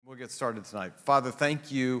get started tonight. Father,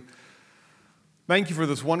 thank you. Thank you for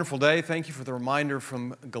this wonderful day. Thank you for the reminder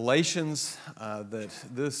from Galatians that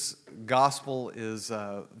this gospel is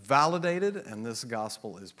validated and this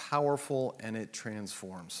gospel is powerful and it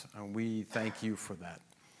transforms. And we thank you for that.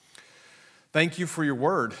 Thank you for your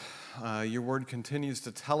word. Your word continues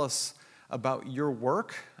to tell us about your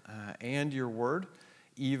work and your word,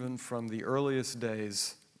 even from the earliest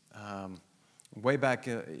days, way back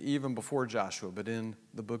even before Joshua, but in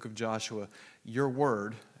the book of Joshua, your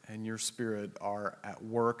word and your spirit are at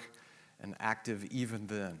work and active even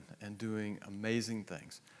then and doing amazing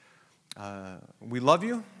things. We love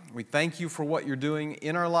you. We thank you for what you're doing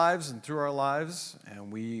in our lives and through our lives,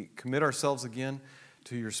 and we commit ourselves again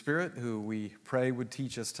to your spirit, who we pray would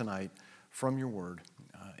teach us tonight from your word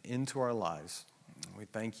into our lives. We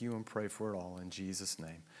thank you and pray for it all in Jesus'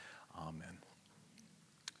 name. Amen.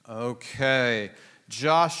 Okay,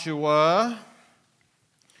 Joshua.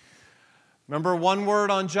 Remember one word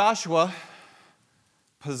on Joshua,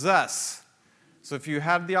 possess. So if you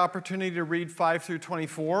had the opportunity to read 5 through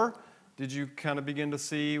 24, did you kind of begin to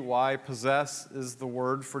see why possess is the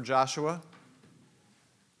word for Joshua?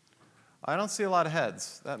 I don't see a lot of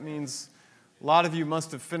heads. That means a lot of you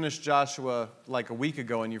must have finished Joshua like a week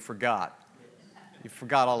ago and you forgot. You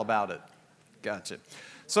forgot all about it. Gotcha.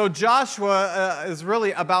 So Joshua is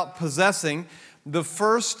really about possessing. The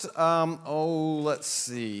first, let's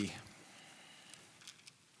see.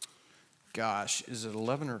 Gosh, is it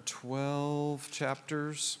 11 or 12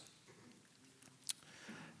 chapters?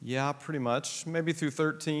 Yeah, pretty much. Maybe through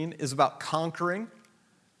 13 is about conquering.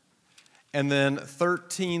 And then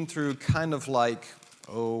 13 through kind of like,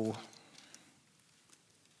 let's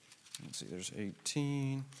see, there's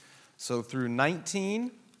 18. So through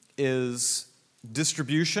 19 is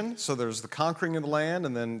distribution. So there's the conquering of the land,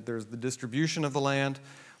 and then there's the distribution of the land.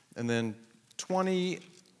 And then 20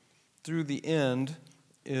 through the end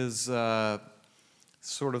is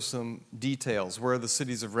sort of some details. Where are the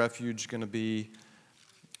cities of refuge going to be?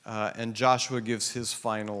 And Joshua gives his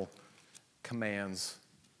final commands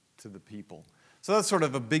to the people. So that's sort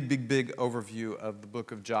of a big overview of the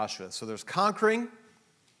book of Joshua. So there's conquering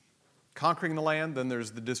the land, then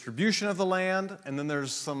there's the distribution of the land, and then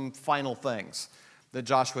there's some final things that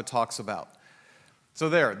Joshua talks about. So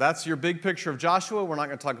that's your big picture of Joshua. We're not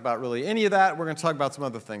going to talk about really any of that. We're going to talk about some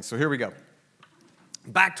other things. So here we go.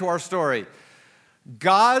 Back to our story.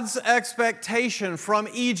 God's expectation from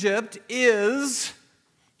Egypt is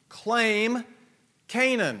claim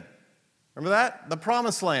Canaan. Remember that? The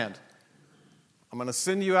promised land. I'm going to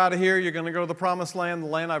send you out of here. You're going to go to the promised land, the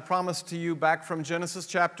land I promised to you back from Genesis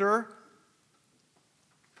chapter.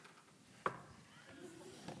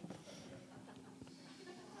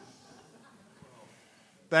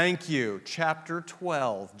 Thank you. Chapter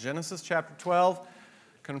 12. Genesis chapter 12.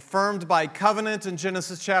 Confirmed by covenant in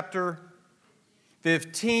Genesis chapter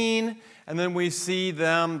 15. And then we see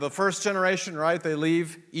them, the first generation, right? They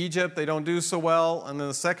leave Egypt. They don't do so well. And then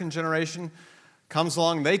the second generation comes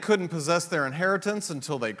along. They couldn't possess their inheritance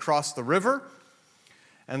until they crossed the river.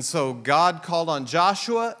 And so God called on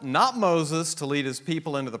Joshua, not Moses, to lead his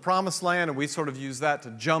people into the promised land. And we sort of use that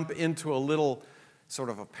to jump into a little sort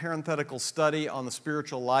of a parenthetical study on the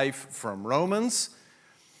spiritual life from Romans.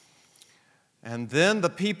 And then the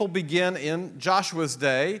people begin in Joshua's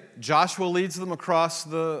day. Joshua leads them across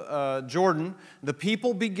the Jordan. The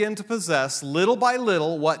people begin to possess little by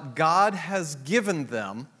little what God has given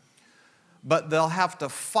them, but they'll have to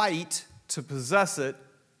fight to possess it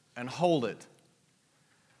and hold it.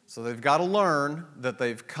 So they've got to learn that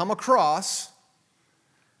they've come across,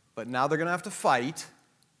 but now they're going to have to fight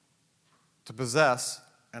to possess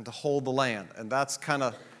and to hold the land. And that's kind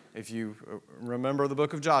of, if you remember the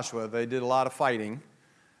book of Joshua, they did a lot of fighting,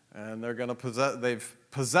 and they've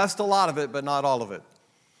possessed a lot of it, but not all of it.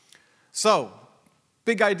 So,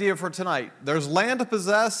 big idea for tonight. There's land to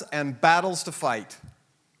possess and battles to fight.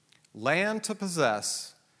 Land to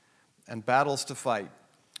possess and battles to fight.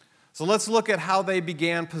 So let's look at how they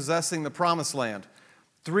began possessing the promised land.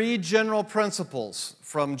 3 general principles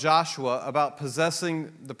from Joshua about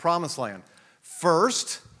possessing the promised land.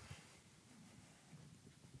 First,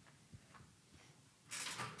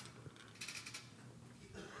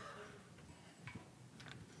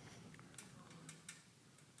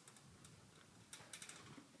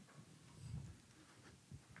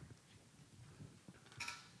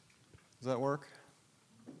 does that work?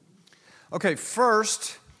 Okay,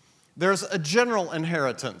 first, there's a general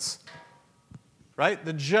inheritance, right?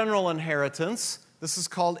 The general inheritance, this is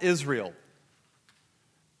called Israel,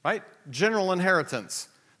 right? General inheritance.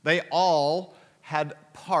 They all had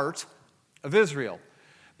part of Israel.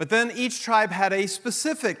 But then each tribe had a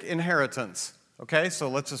specific inheritance. Okay, so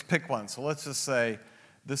let's just pick one. So let's just say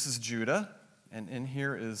this is Judah, and in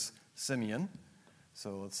here is Simeon.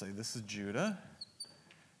 So let's say this is Judah,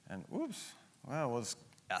 and oops, well, it was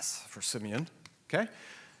S for Simeon. Okay,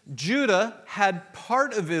 Judah had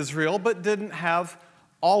part of Israel, but didn't have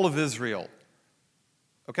all of Israel.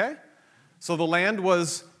 Okay, so the land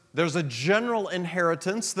was, there's a general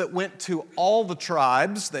inheritance that went to all the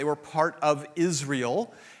tribes. They were part of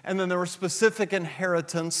Israel. And then there were specific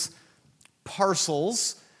inheritance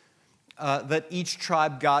parcels that each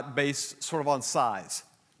tribe got based sort of on size,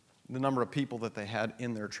 the number of people that they had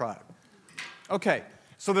in their tribe. Okay,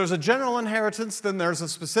 so there's a general inheritance, then there's a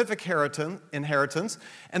specific inheritance,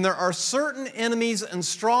 and there are certain enemies and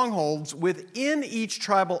strongholds within each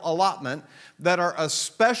tribal allotment that are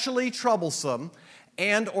especially troublesome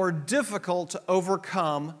and or difficult to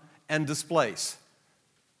overcome and displace.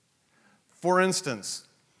 For instance,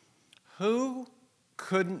 who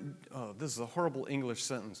couldn't, oh, this is a horrible English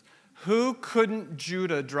sentence. Who couldn't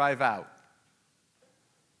Judah drive out?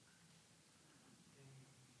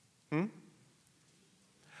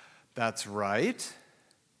 That's right.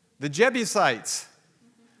 The Jebusites.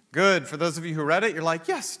 Good. For those of you who read it, you're like,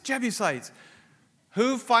 yes, Jebusites.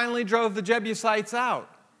 Who finally drove the Jebusites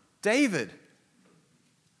out? David.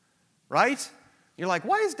 Right? You're like,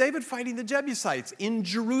 why is David fighting the Jebusites in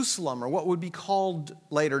Jerusalem, or what would be called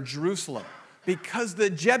later Jerusalem? Because the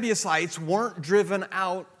Jebusites weren't driven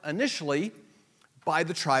out initially by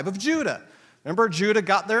the tribe of Judah. Remember, Judah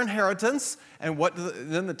got their inheritance, and what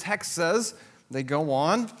then the text says, they go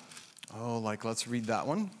on. Oh, like, let's read that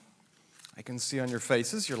one. I can see on your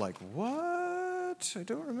faces, you're like, what? I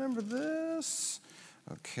don't remember this.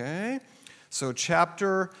 Okay. So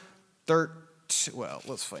chapter 13, well,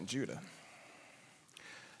 let's find Judah.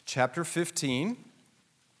 Chapter 15.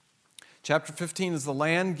 Chapter 15 is the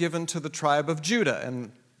land given to the tribe of Judah,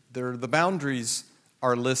 and the boundaries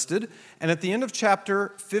are listed. And at the end of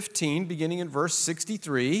chapter 15, beginning in verse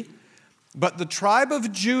 63, but the tribe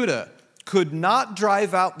of Judah could not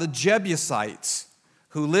drive out the Jebusites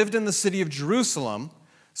who lived in the city of Jerusalem,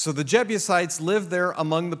 so the Jebusites live there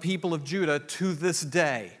among the people of Judah to this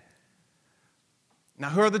day. Now,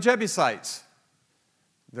 who are the Jebusites?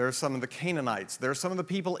 There are some of the Canaanites. There are some of the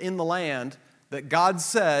people in the land that God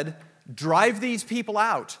said, drive these people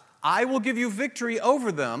out. I will give you victory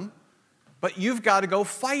over them, but you've got to go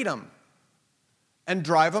fight them and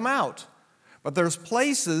drive them out. But there's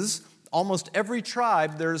places, almost every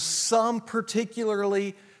tribe, there's some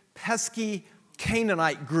particularly pesky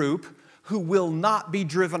Canaanite group who will not be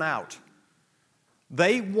driven out.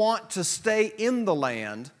 They want to stay in the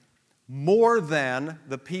land more than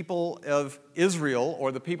the people of Israel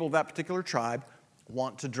or the people of that particular tribe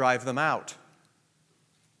want to drive them out.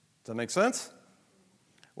 Does that make sense?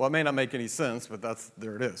 Well, it may not make any sense, but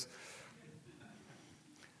there it is.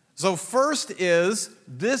 So first is,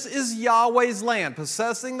 this is Yahweh's land.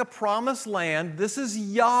 Possessing the promised land, this is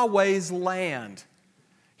Yahweh's land.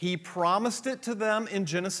 He promised it to them in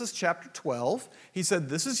Genesis chapter 12. He said,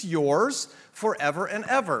 this is yours forever and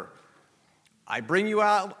ever. I bring you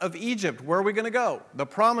out of Egypt. Where are we going to go? The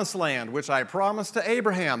promised land, which I promised to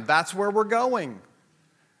Abraham. That's where we're going.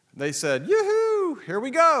 They said, yoo-hoo, here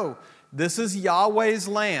we go. This is Yahweh's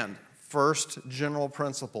land. First general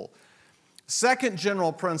principle. Second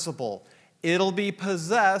general principle, it'll be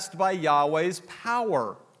possessed by Yahweh's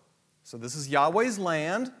power. So this is Yahweh's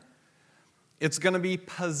land. It's going to be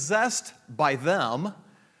possessed by them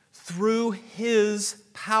through His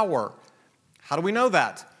power. How do we know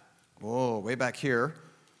that? Whoa, way back here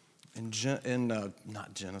in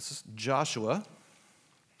Joshua,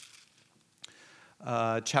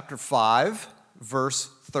 chapter 5, verse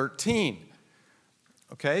 13.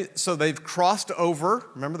 Okay, so they've crossed over.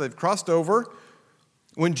 Remember, they've crossed over.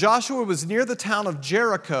 When Joshua was near the town of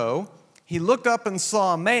Jericho, he looked up and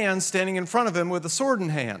saw a man standing in front of him with a sword in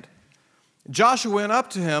hand. Joshua went up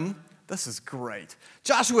to him. This is great.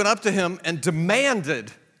 Joshua went up to him and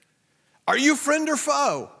demanded, "Are you friend or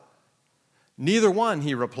foe?" "Neither one,"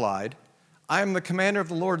 he replied. "I am the commander of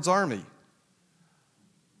the Lord's army."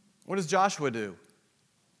 What does Joshua do?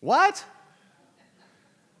 What?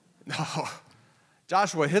 No.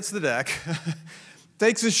 Joshua hits the deck,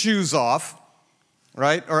 takes his shoes off,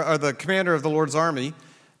 right? Or the commander of the Lord's army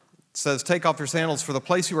says, "Take off your sandals, for the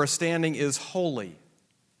place you are standing is holy."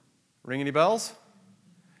 Ring any bells?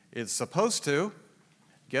 It's supposed to.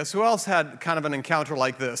 Guess who else had kind of an encounter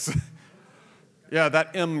like this? Yeah,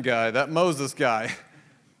 that guy, that Moses guy.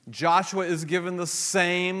 Joshua is given the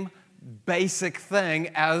same basic thing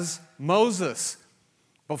as Moses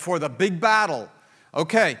before the big battle.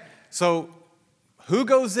 Okay, so Who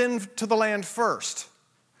goes into the land first?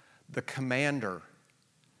 The commander.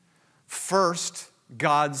 First,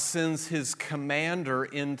 God sends his commander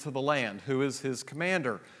into the land. Who is his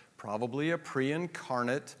commander? Probably a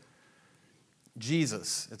pre-incarnate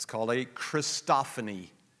Jesus. It's called a Christophany.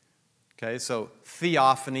 Okay, so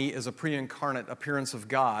theophany is a pre-incarnate appearance of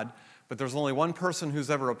God, but there's only one person who's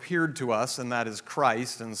ever appeared to us, and that is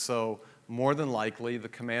Christ, and so more than likely the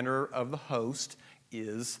commander of the host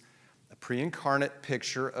is a pre-incarnate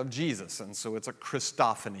picture of Jesus, and so it's a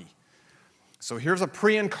Christophany. So here's a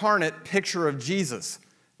pre-incarnate picture of Jesus.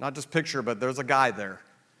 Not just picture, but there's a guy there.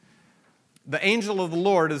 The angel of the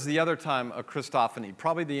Lord is the other time a Christophany.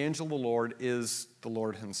 Probably the angel of the Lord is the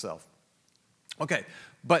Lord himself. Okay,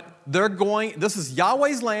 but this is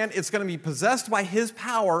Yahweh's land. It's going to be possessed by his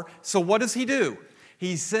power. So what does he do?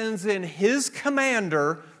 He sends in his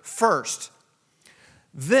commander first.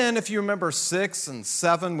 Then, if you remember 6 and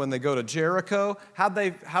 7, when they go to Jericho, how'd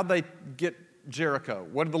they get Jericho?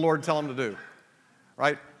 What did the Lord tell them to do?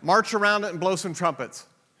 Right? March around it and blow some trumpets.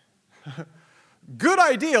 Good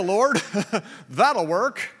idea, Lord. That'll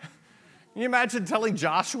work. Can you imagine telling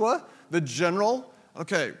Joshua, the general,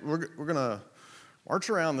 okay, we're going to march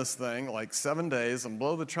around this thing like 7 days and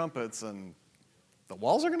blow the trumpets and the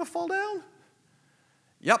walls are going to fall down?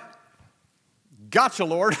 Yep. Gotcha,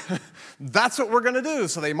 Lord. That's what we're going to do.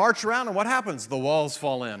 So they march around, and what happens? The walls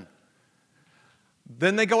fall in.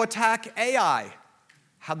 Then they go attack Ai.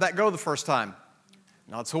 How'd that go the first time?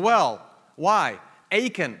 Not so well. Why?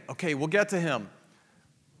 Achan. Okay, we'll get to him.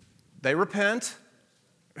 They repent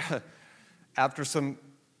after some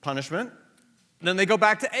punishment. Then they go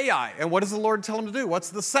back to Ai. And what does the Lord tell them to do? What's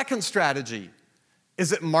the second strategy?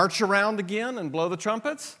 Is it march around again and blow the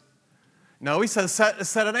trumpets? No, he says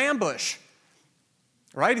set an ambush.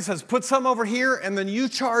 Right? He says, put some over here, and then you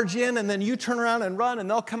charge in, and then you turn around and run, and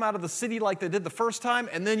they'll come out of the city like they did the first time,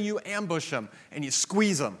 and then you ambush them, and you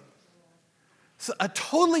squeeze them. So a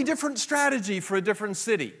totally different strategy for a different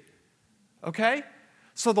city. Okay?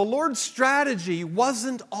 So the Lord's strategy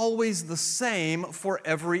wasn't always the same for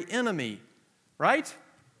every enemy. Right?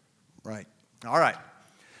 Right. All right.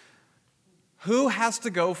 Who has to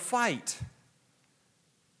go fight?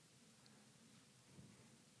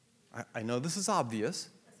 I know this is obvious.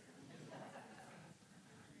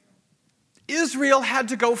 Israel had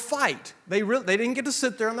to go fight. They didn't get to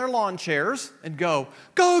sit there in their lawn chairs and go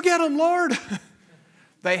get them, Lord.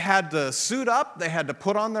 They had to suit up, they had to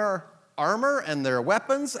put on their armor and their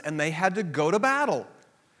weapons, and they had to go to battle.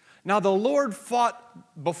 Now, the Lord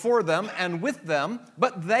fought before them and with them,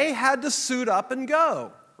 but they had to suit up and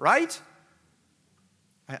go, right?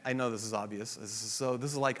 I know this is obvious. This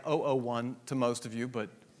is like 001 to most of you, but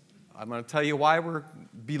I'm going to tell you why we're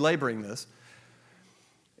belaboring this.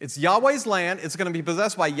 It's Yahweh's land. It's going to be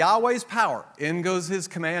possessed by Yahweh's power. In goes his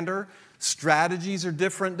commander. Strategies are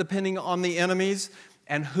different depending on the enemies.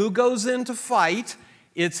 And who goes in to fight?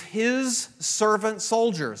 It's his servant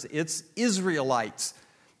soldiers. It's Israelites.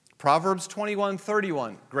 Proverbs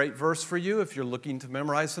 21:31. Great verse for you if you're looking to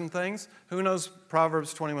memorize some things. Who knows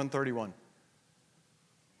Proverbs 21:31?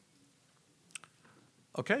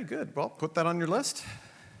 Okay, good. Well, put that on your list.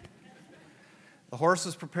 The horse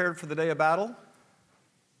is prepared for the day of battle,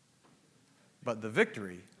 but the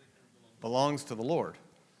victory belongs to the Lord.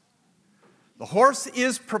 The horse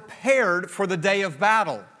is prepared for the day of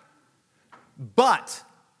battle, but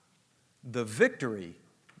the victory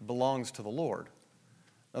belongs to the Lord.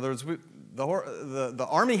 In other words, the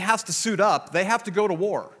army has to suit up. They have to go to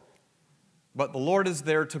war, but the Lord is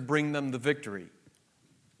there to bring them the victory.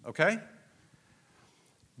 Okay?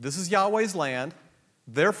 This is Yahweh's land.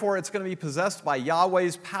 Therefore, it's going to be possessed by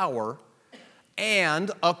Yahweh's power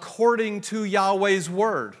and according to Yahweh's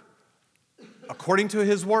word. According to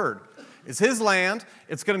his word. It's his land.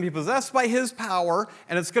 It's going to be possessed by his power,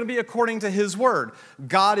 and it's going to be according to his word.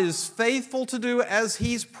 God is faithful to do as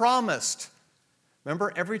he's promised.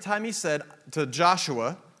 Remember, every time he said to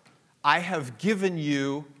Joshua, I have given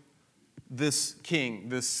you this king,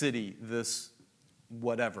 this city, this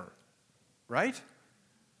whatever. Right?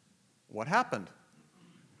 What happened?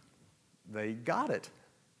 They got it.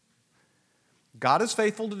 God is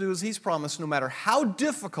faithful to do as he's promised, no matter how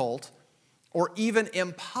difficult or even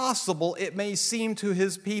impossible it may seem to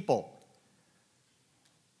his people.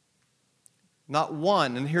 Not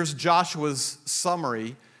one, and here's Joshua's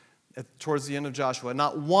summary towards the end of Joshua,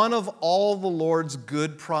 not one of all the Lord's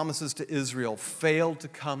good promises to Israel failed to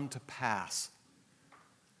come to pass.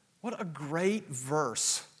 What a great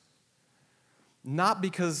verse. Not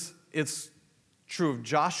because it's true of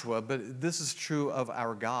Joshua, but this is true of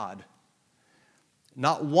our God.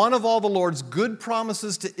 Not one of all the Lord's good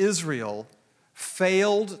promises to Israel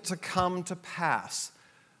failed to come to pass.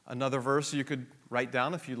 Another verse you could write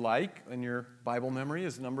down if you like in your Bible memory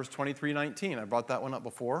is Numbers 23:19. I brought that one up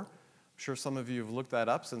before. I'm sure some of you have looked that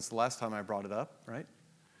up since the last time I brought it up, right?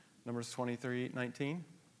 Numbers 23:19.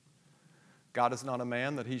 God is not a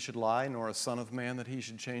man that he should lie, nor a son of man that he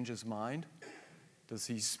should change his mind. Does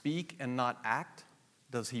he speak and not act?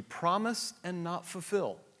 Does he promise and not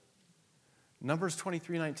fulfill? Numbers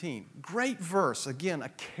 23:19. Great verse. Again, a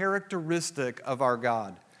characteristic of our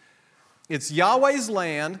God. It's Yahweh's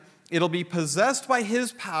land. It'll be possessed by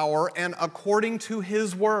his power and according to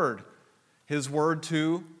his word. His word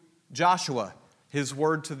to Joshua. His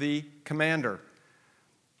word to the commander.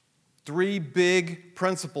 Three big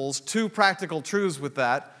principles, two practical truths with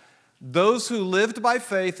that. Those who lived by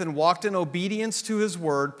faith and walked in obedience to his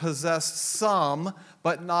word possessed some,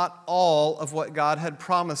 but not all, of what God had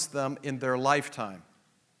promised them in their lifetime.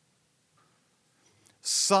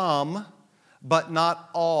 Some, but not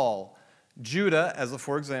all. Judah,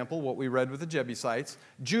 for example, what we read with the Jebusites,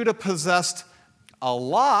 Judah possessed a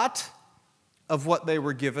lot of what they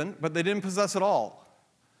were given, but they didn't possess it all.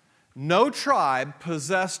 No tribe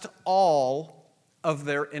possessed all of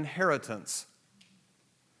their inheritance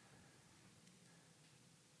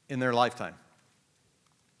in their lifetime.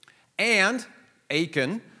 And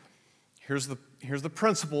Achan, here's the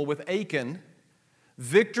principle with Achan,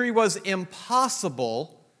 victory was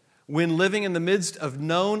impossible when living in the midst of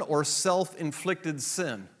known or self-inflicted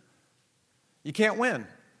sin. You can't win.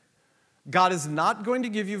 God is not going to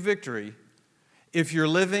give you victory if you're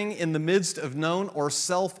living in the midst of known or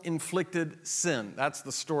self-inflicted sin. That's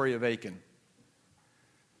the story of Achan.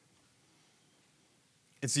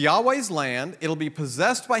 It's Yahweh's land. It'll be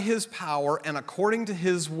possessed by his power and according to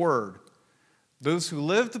his word. Those who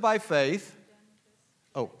lived by faith.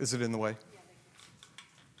 Oh, is it in the way?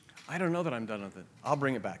 I don't know that I'm done with it. I'll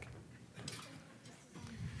bring it back.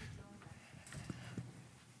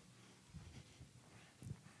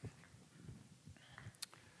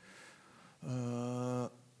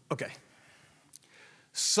 Okay.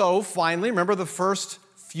 So finally, remember the first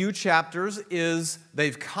few chapters is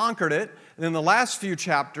they've conquered it, and then the last few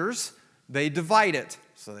chapters, they divide it.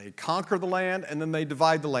 So they conquer the land, and then they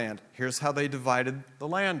divide the land. Here's how they divided the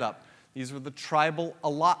land up. These were the tribal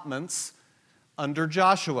allotments under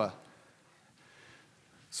Joshua.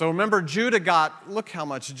 So remember, Judah got, look how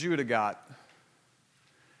much Judah got.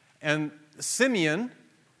 And Simeon,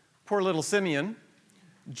 poor little Simeon,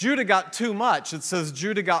 Judah got too much. It says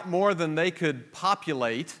Judah got more than they could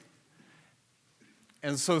populate.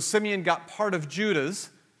 And so Simeon got part of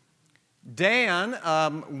Judah's. Dan,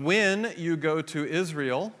 when you go to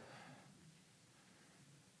Israel,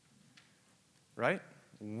 right?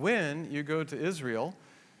 When you go to Israel,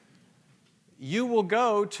 you will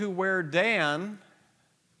go to where Dan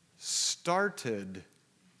started.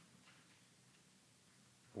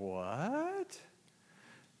 What?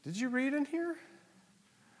 Did you read in here?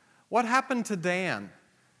 What happened to Dan?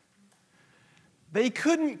 They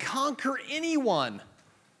couldn't conquer anyone.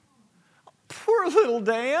 Poor little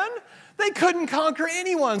Dan. They couldn't conquer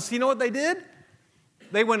anyone. So you know what they did?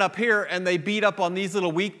 They went up here and they beat up on these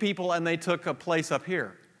little weak people and they took a place up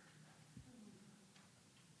here.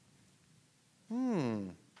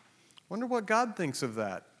 Wonder what God thinks of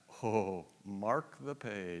that. Oh, mark the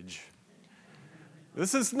page.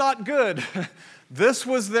 This is not good. This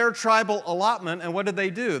was their tribal allotment, and what did they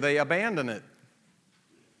do? They abandoned it.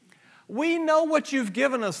 We know what you've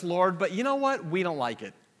given us, Lord, but you know what? We don't like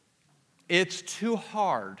it. It's too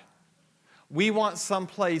hard. We want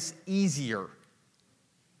someplace easier.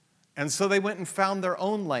 And so they went and found their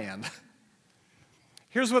own land.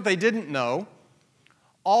 Here's what they didn't know.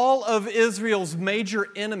 All of Israel's major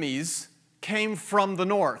enemies came from the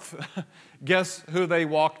north. Guess who they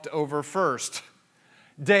walked over first?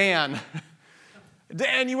 Dan.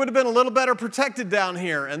 Dan, you would have been a little better protected down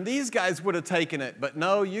here, and these guys would have taken it. But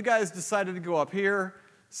no, you guys decided to go up here.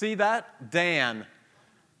 See that? Dan.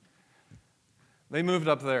 They moved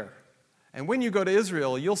up there. And when you go to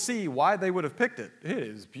Israel, you'll see why they would have picked it. It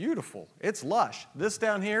is beautiful. It's lush. This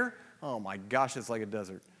down here, oh my gosh, it's like a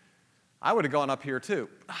desert. I would have gone up here too.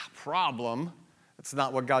 Problem, it's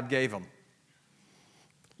not what God gave them.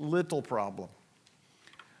 Little problem.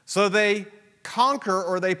 So they conquer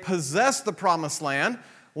or they possess the promised land.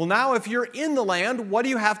 Well, now if you're in the land, what do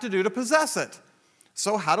you have to do to possess it?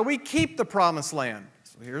 So how do we keep the promised land?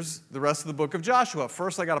 So here's the rest of the book of Joshua.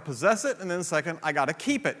 First, I got to possess it, and then second, I got to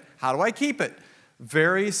keep it. How do I keep it?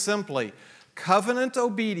 Very simply, covenant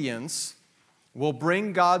obedience will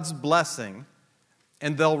bring God's blessing,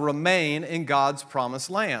 and they'll remain in God's promised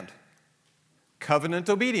land. Covenant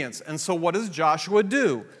obedience. And so what does Joshua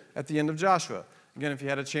do? at the end of Joshua. Again, if you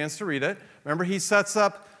had a chance to read it, remember he sets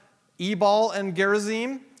up Ebal and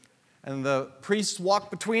Gerizim, and the priests walk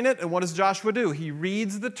between it, and what does Joshua do? He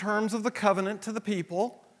reads the terms of the covenant to the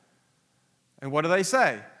people, and what do they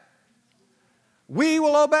say? We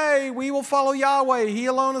will obey, we will follow Yahweh, He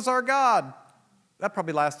alone is our God. That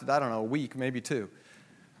probably lasted, I don't know, a week, maybe two.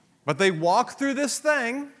 But they walk through this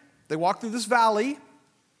thing, they walk through this valley,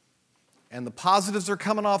 and the positives are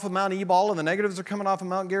coming off of Mount Ebal, and the negatives are coming off of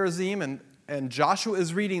Mount Gerizim, and Joshua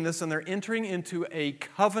is reading this, and they're entering into a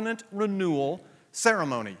covenant renewal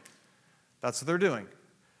ceremony. That's what they're doing.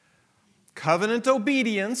 Covenant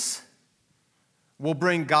obedience will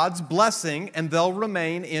bring God's blessing, and they'll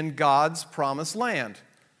remain in God's promised land.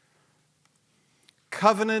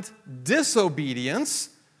 Covenant disobedience,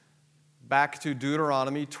 back to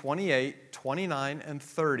Deuteronomy 28, 29, and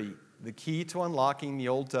 30. The key to unlocking the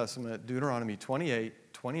Old Testament, Deuteronomy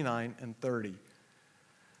 28, 29, and 30.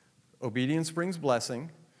 Obedience brings blessing.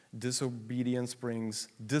 Disobedience brings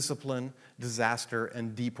discipline, disaster,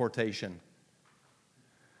 and deportation.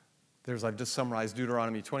 I've just summarized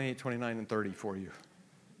Deuteronomy 28, 29, and 30 for you.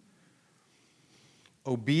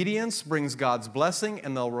 Obedience brings God's blessing,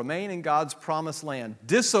 and they'll remain in God's promised land.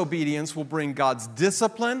 Disobedience will bring God's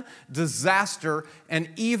discipline, disaster, and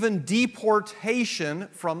even deportation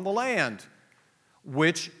from the land,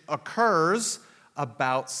 which occurs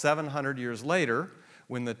about 700 years later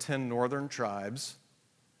when the 10 northern tribes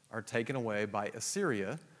are taken away by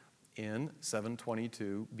Assyria in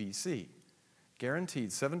 722 BC.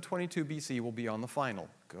 Guaranteed, 722 BC will be on the final.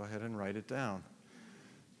 Go ahead and write it down.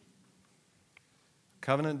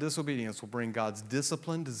 Covenant disobedience will bring God's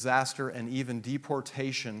discipline, disaster, and even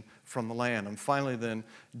deportation from the land. And finally then,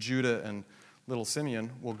 Judah and little Simeon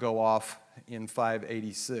will go off in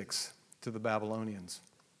 586 to the Babylonians.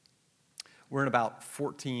 We're in about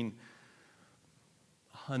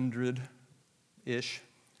 1400-ish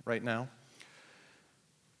right now.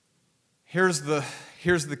 Here's the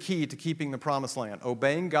key to keeping the promised land.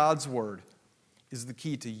 Obeying God's word is the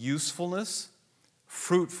key to usefulness,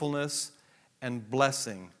 fruitfulness, and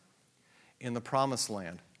blessing in the promised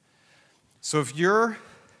land. So if you're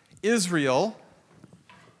Israel,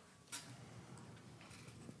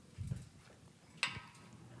 is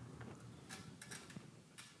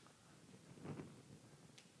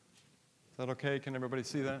that okay? Can everybody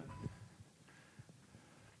see that?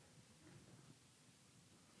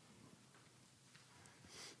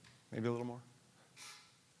 Maybe a little more?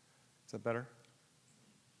 Is that better?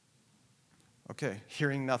 Okay,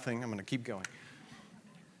 hearing nothing, I'm going to keep going.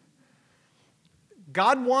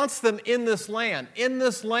 God wants them in this land. In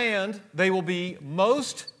this land, they will be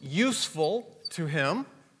most useful to Him,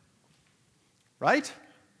 right?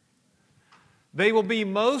 They will be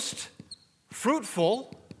most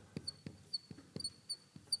fruitful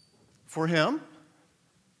for Him.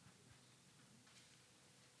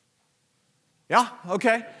 Yeah,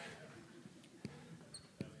 okay.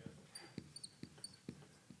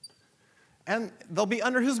 And they'll be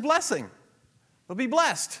under His blessing. They'll be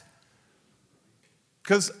blessed.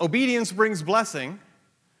 Because obedience brings blessing.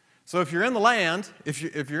 So if you're in the land, if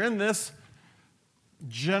you're in this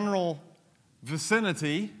general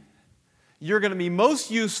vicinity, you're going to be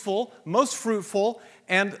most useful, most fruitful,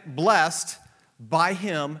 and blessed by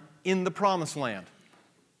Him in the promised land.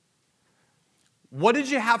 What did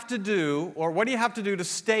you have to do, or what do you have to do to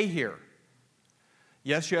stay here?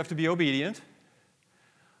 Yes, you have to be obedient.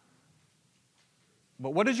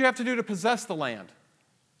 But what did you have to do to possess the land?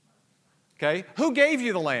 Okay, who gave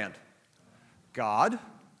you the land? God.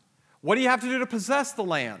 What do you have to do to possess the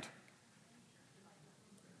land?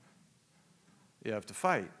 You have to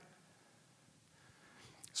fight.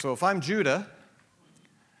 So if I'm Judah,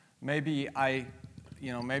 maybe I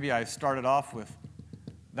started off with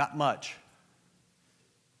that much.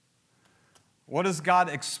 What does God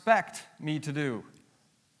expect me to do?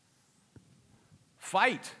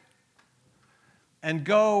 Fight. And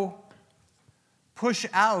go push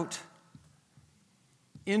out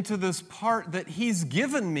into this part that He's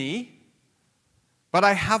given me, but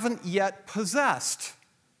I haven't yet possessed.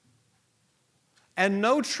 And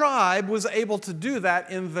no tribe was able to do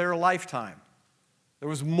that in their lifetime. There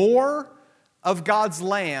was more of God's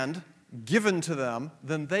land given to them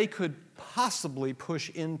than they could possibly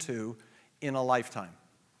push into in a lifetime.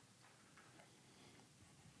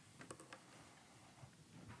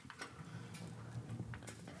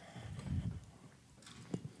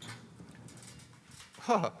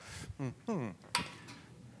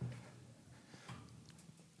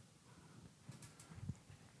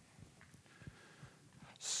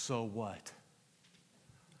 So what?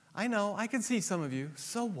 I know, I can see some of you.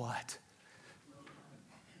 So what?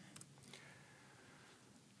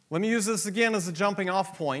 Let me use this again as a jumping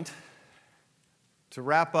off point to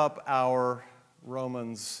wrap up our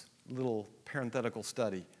Romans little parenthetical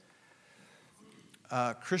study.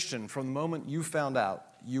 Christian, from the moment you found out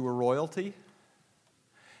you were royalty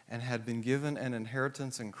and had been given an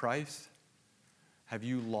inheritance in Christ, have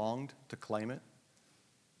you longed to claim it?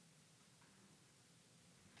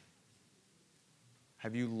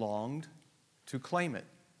 Have you longed to claim it?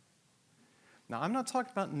 Now, I'm not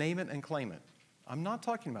talking about name it and claim it. I'm not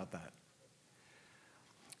talking about that.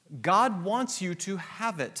 God wants you to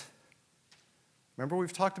have it. Remember,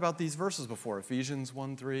 we've talked about these verses before. Ephesians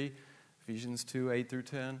 1:3, Ephesians 2:8 through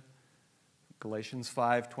 10, Galatians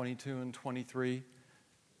 5:22 and 23,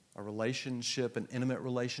 a relationship, an intimate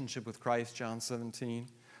relationship with Christ, John 17.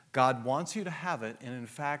 God wants you to have it, and in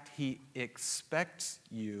fact, He expects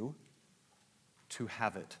you to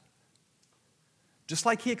have it. Just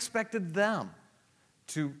like He expected them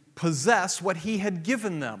to possess what He had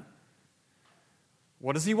given them.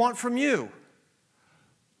 What does He want from you?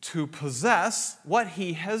 To possess what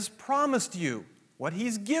He has promised you, what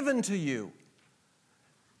He's given to you.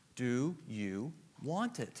 Do you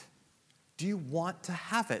want it? Do you want to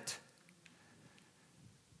have it?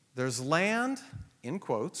 There's land, in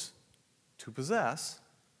quotes, to possess,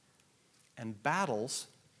 and battles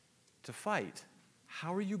to fight.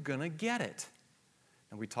 How are you going to get it?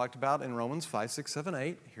 And we talked about in Romans 5, 6, 7,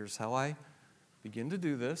 8. Here's how I begin to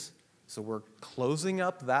do this. So we're closing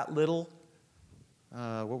up that little,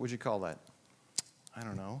 what would you call that? I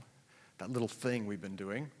don't know. That little thing we've been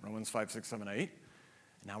doing, Romans 5, 6, 7, 8.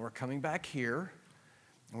 Now we're coming back here,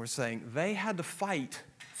 and we're saying they had to fight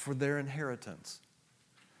for their inheritance.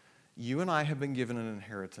 You and I have been given an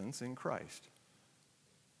inheritance in Christ.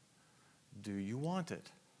 Do you want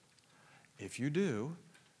it? If you do,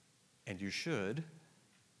 and you should,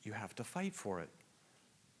 you have to fight for it.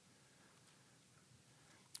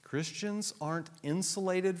 Christians aren't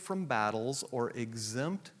insulated from battles or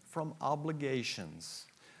exempt from obligations.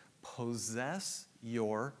 Possess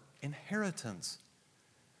your inheritance.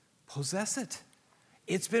 Possess it.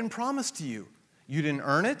 It's been promised to you. You didn't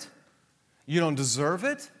earn it, you don't deserve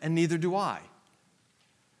it, and neither do I.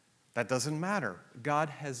 That doesn't matter. God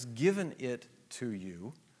has given it to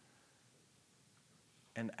you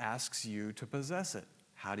and asks you to possess it.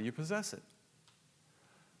 How do you possess it?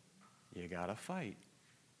 You gotta fight.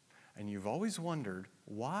 And you've always wondered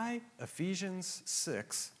why Ephesians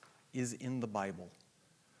 6 is in the Bible.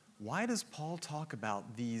 Why does Paul talk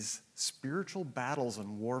about these spiritual battles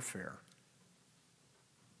and warfare?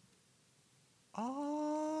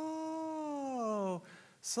 Oh,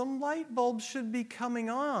 some light bulbs should be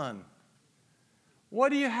coming on. What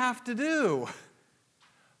do you have to do?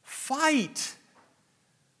 Fight.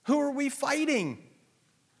 Who are we fighting?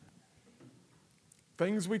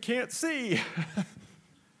 Things we can't see.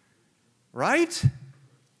 Right?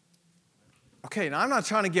 Okay, now I'm not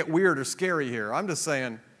trying to get weird or scary here. I'm just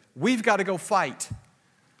saying we've got to go fight.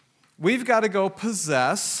 We've got to go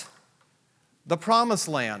possess the promised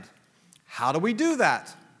land. How do we do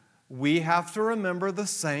that? We have to remember the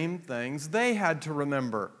same things they had to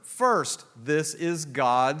remember. First, this is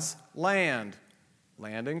God's land.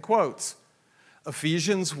 Land in quotes.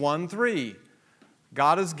 Ephesians 1:3.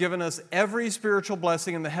 God has given us every spiritual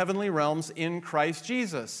blessing in the heavenly realms in Christ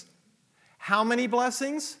Jesus. How many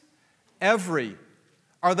blessings? Every.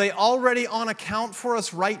 Are they already on account for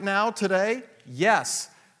us right now, today? Yes.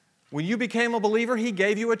 When you became a believer, He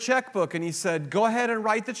gave you a checkbook and He said, go ahead and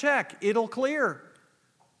write the check. It'll clear.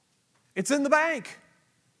 It's in the bank.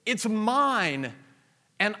 It's mine.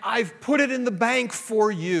 And I've put it in the bank for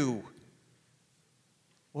you.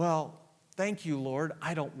 Well, thank you, Lord.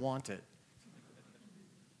 I don't want it.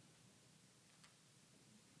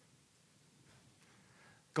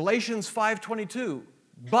 Galatians 5:22,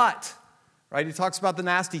 but, right, he talks about the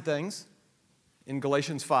nasty things in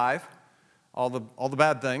Galatians 5, all the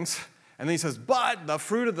bad things. And then he says, but the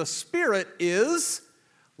fruit of the Spirit is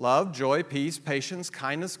love, joy, peace, patience,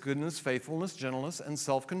 kindness, goodness, faithfulness, gentleness, and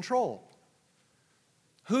self-control.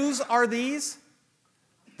 Whose are these?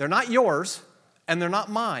 They're not yours, and they're not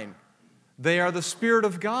mine. They are the Spirit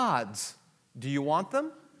of God's. Do you want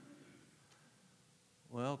them?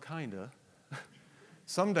 Well, kinda.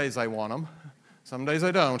 Some days I want them, some days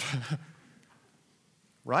I don't.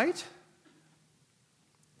 Right?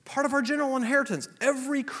 Part of our general inheritance.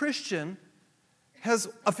 Every Christian has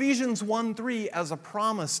Ephesians 1:3 as a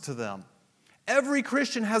promise to them. Every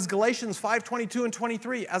Christian has Galatians 5:22 and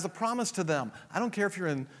 23 as a promise to them. I don't care if you're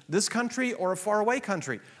in this country or a faraway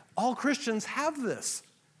country. All Christians have this.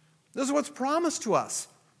 This is what's promised to us.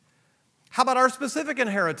 How about our specific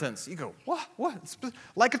inheritance? You go, what?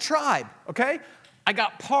 Like a tribe, okay? I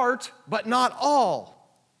got part, but not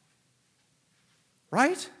all.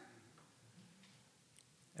 Right?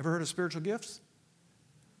 Ever heard of spiritual gifts?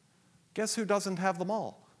 Guess who doesn't have them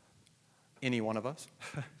all? Any one of us.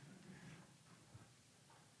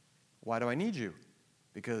 Why do I need you?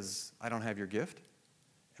 Because I don't have your gift,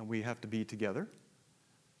 and we have to be together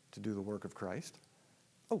to do the work of Christ.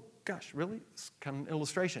 Oh, gosh, really? It's kind of an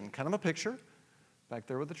illustration, kind of a picture back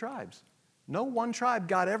there with the tribes. No one tribe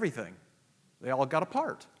got everything. They all got a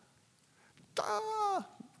part.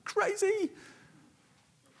 Crazy.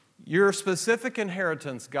 Your specific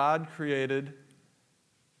inheritance, God created.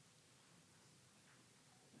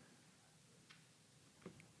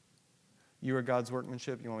 You are God's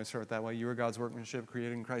workmanship. You want me to start that way? You are God's workmanship,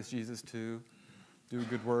 created in Christ Jesus to do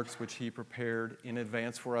good works which He prepared in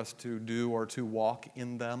advance for us to do or to walk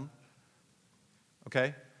in them.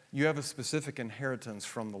 Okay? You have a specific inheritance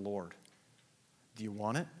from the Lord. Do you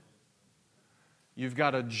want it? You've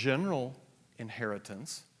got a general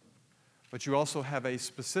inheritance, but you also have a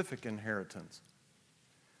specific inheritance.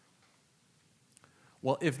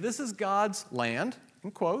 Well, if this is God's land,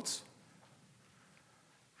 in quotes,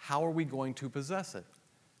 how are we going to possess it?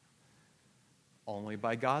 Only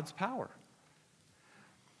by God's power.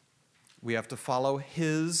 We have to follow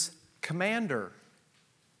His commander.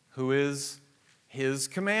 Who is His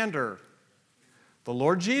commander? The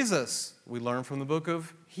Lord Jesus. We learn from the book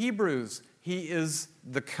of Hebrews. He is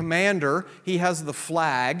the commander. He has the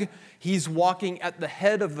flag. He's walking at the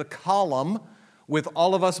head of the column with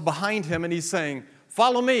all of us behind Him, and He's saying,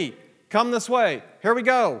 follow me. Come this way. Here we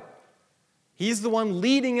go. He's the one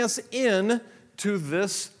leading us in to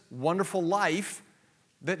this wonderful life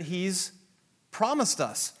that He's promised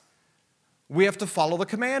us. We have to follow the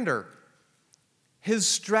commander. His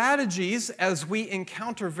strategies as we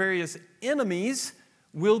encounter various enemies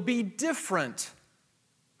will be different.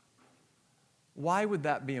 Why would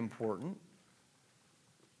that be important?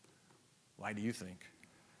 Why do you think?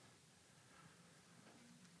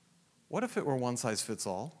 What if it were one size fits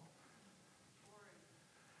all?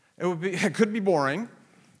 It could be boring.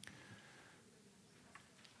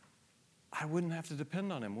 I wouldn't have to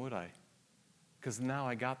depend on Him, would I? Because now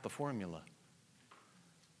I got the formula.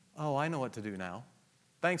 Oh, I know what to do now.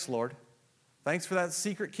 Thanks, Lord. Thanks for that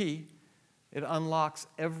secret key. It unlocks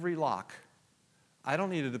every lock. I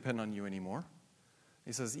don't need to depend on you anymore.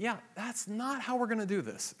 He says, yeah, that's not how we're going to do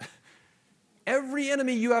this. Every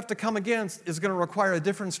enemy you have to come against is going to require a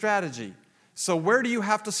different strategy. So where do you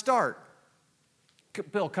have to start?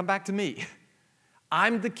 Bill, come back to me.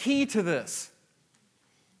 I'm the key to this.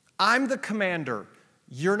 I'm the commander.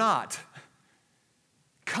 You're not.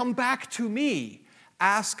 Come back to me.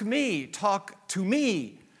 Ask me. Talk to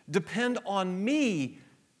me. Depend on me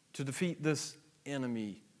to defeat this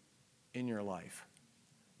enemy in your life.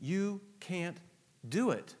 You can't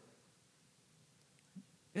do it.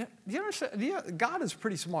 Yeah, do you understand? God is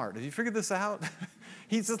pretty smart. Have you figured this out?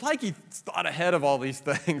 He's just like He thought ahead of all these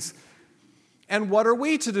things. And what are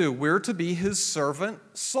we to do? We're to be His servant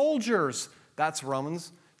soldiers. That's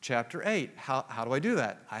Romans chapter 8. How do I do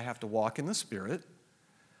that? I have to walk in the Spirit.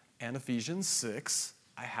 And Ephesians 6,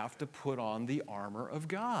 I have to put on the armor of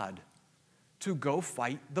God to go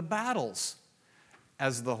fight the battles.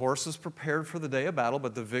 As the horse is prepared for the day of battle,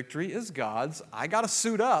 but the victory is God's, I got to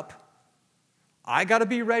suit up. I got to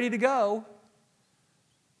be ready to go.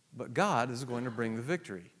 But God is going to bring the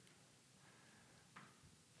victory.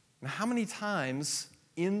 Now, how many times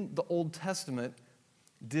in the Old Testament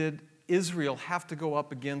did Israel have to go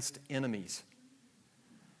up against enemies?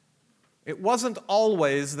 It wasn't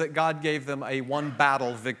always that God gave them a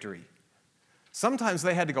one-battle victory. Sometimes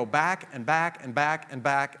they had to go back and back and back and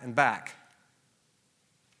back and back.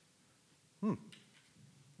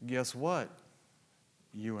 Guess what?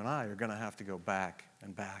 You and I are going to have to go back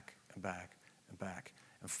and back and back and back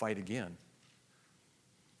and fight again.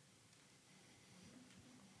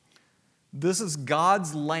 This is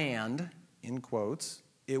God's land, in quotes.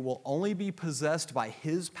 It will only be possessed by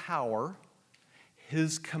His power.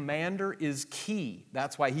 His commander is key.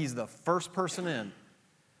 That's why He's the first person in.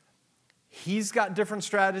 He's got different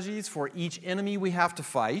strategies for each enemy we have to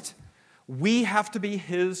fight. We have to be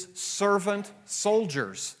His servant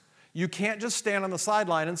soldiers. You can't just stand on the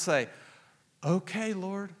sideline and say, okay,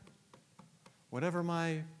 Lord, whatever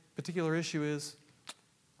my particular issue is,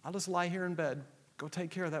 I'll just lie here in bed. Go take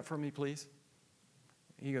care of that for me, please.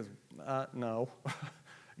 He goes, no.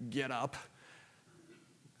 Get up.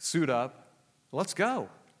 Suit up. Let's go.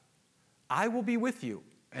 I will be with you,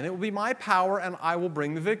 and it will be my power, and I will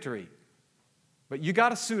bring the victory. But you got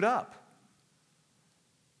to suit up.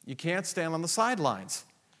 You can't stand on the sidelines.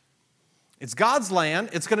 It's God's land.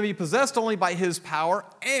 It's going to be possessed only by His power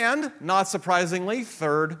and, not surprisingly,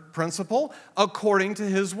 third principle, according to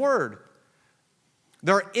His word.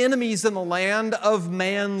 There are enemies in the land of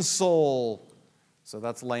man's soul. So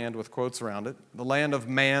that's land with quotes around it. The land of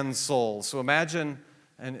man's soul. So imagine,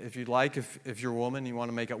 and if you'd like, if you're a woman, you want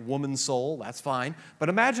to make it woman's soul, that's fine. But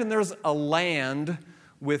imagine there's a land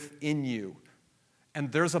within you.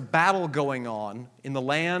 And there's a battle going on in the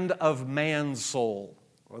land of man's soul,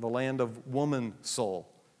 or the land of woman's soul.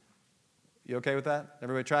 You okay with that?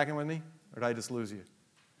 Everybody tracking with me? Or did I just lose you?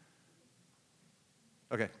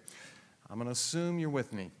 Okay. I'm going to assume you're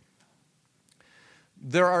with me.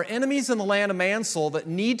 There are enemies in the land of man's soul that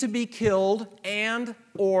need to be killed and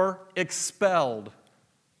or expelled.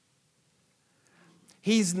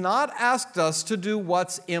 He's not asked us to do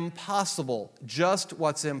what's impossible, just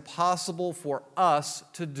what's impossible for us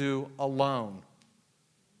to do alone.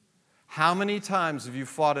 How many times have you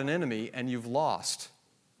fought an enemy and you've lost?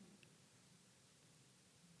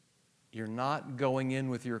 You're not going in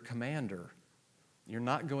with your commander. You're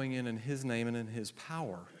not going in his name and in his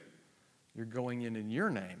power. You're going in your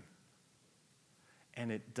name.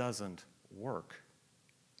 And it doesn't work.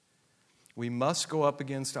 We must go up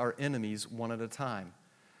against our enemies one at a time.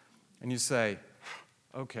 And you say,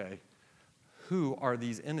 okay, who are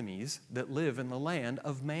these enemies that live in the land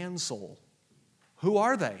of man's soul? Who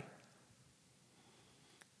are they?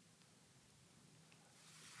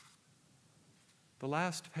 The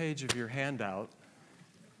last page of your handout,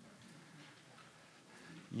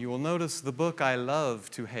 you will notice the book I love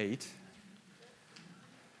to hate,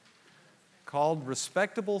 called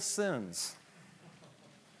Respectable Sins.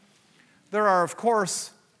 There are, of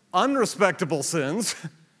course, unrespectable sins,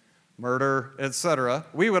 murder, etc.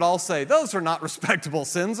 We would all say, those are not respectable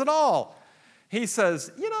sins at all. He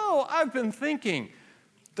says, I've been thinking,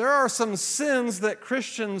 there are some sins that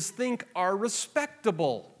Christians think are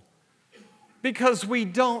respectable because we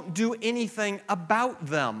don't do anything about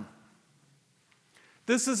them.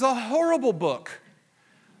 This is a horrible book.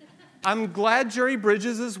 I'm glad Jerry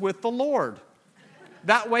Bridges is with the Lord.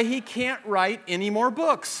 That way he can't write any more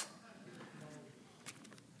books.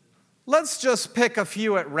 Let's just pick a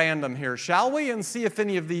few at random here, shall we? And see if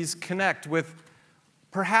any of these connect with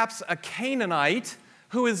perhaps a Canaanite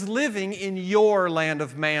who is living in your land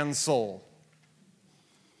of man's soul.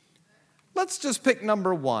 Let's just pick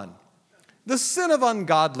number 1. The sin of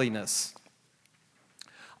ungodliness.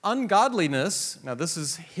 Ungodliness, now this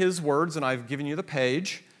is his words, and I've given you the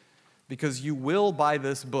page because you will buy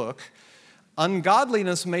this book.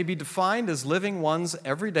 Ungodliness may be defined as living one's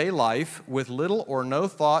everyday life with little or no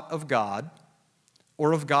thought of God,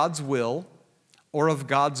 or of God's will, or of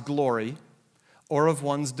God's glory, or of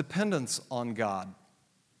one's dependence on God.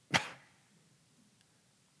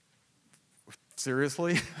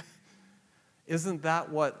 Seriously? Isn't that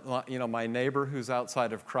what, my neighbor who's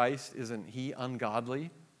outside of Christ, isn't he ungodly?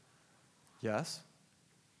 Yes.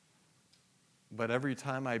 But every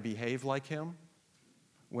time I behave like him,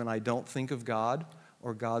 when I don't think of God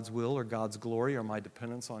or God's will or God's glory or my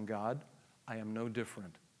dependence on God, I am no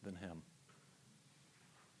different than him.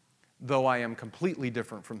 Though I am completely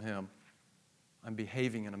different from him, I'm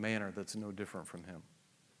behaving in a manner that's no different from him.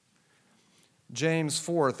 James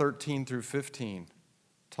 4:13 through 15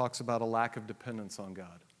 talks about a lack of dependence on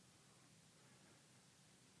God.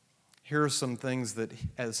 Here are some things that,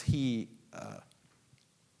 as he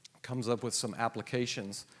comes up with some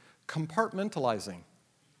applications. Compartmentalizing.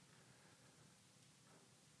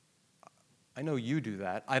 I know you do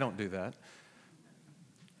that. I don't do that.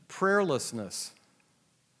 Prayerlessness.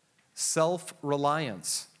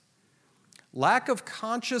 Self-reliance. Lack of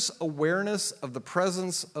conscious awareness of the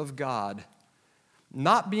presence of God.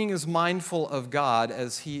 Not being as mindful of God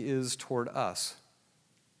as he is toward us.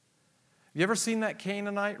 Have you ever seen that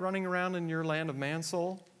Canaanite running around in your land of man's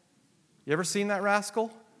soul? You ever seen that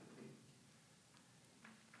rascal?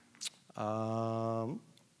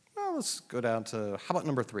 Let's go down to, how about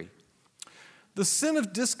number 3? The sin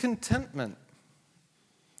of discontentment.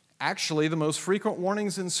 Actually, the most frequent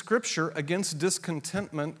warnings in Scripture against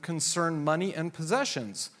discontentment concern money and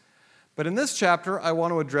possessions. But in this chapter, I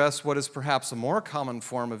want to address what is perhaps a more common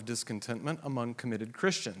form of discontentment among committed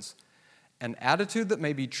Christians, an attitude that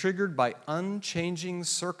may be triggered by unchanging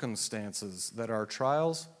circumstances that are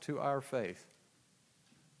trials to our faith.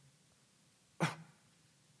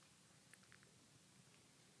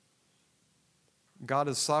 God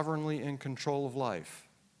is sovereignly in control of life.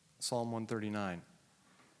 Psalm 139.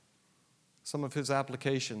 Some of his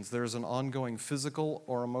applications, there is an ongoing physical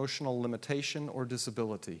or emotional limitation or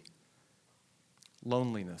disability.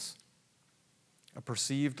 Loneliness. A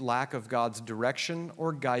perceived lack of God's direction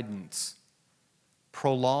or guidance.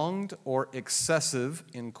 prolonged or excessive,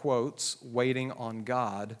 in quotes, waiting on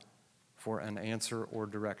God for an answer or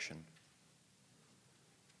direction.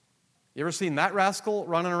 You ever seen that rascal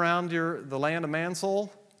running around the land of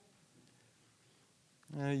Mansoul?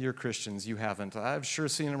 You're Christians, you haven't. I've sure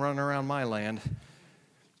seen him running around my land.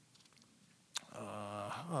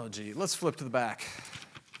 Let's flip to the back.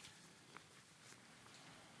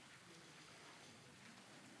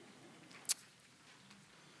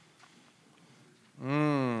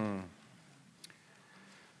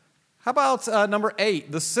 How about number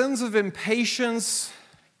 8, the sins of impatience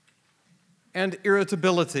and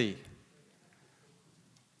irritability?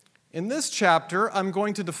 In this chapter, I'm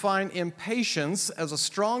going to define impatience as a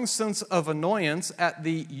strong sense of annoyance at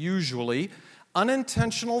the usually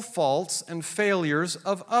unintentional faults and failures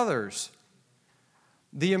of others.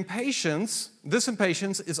 This impatience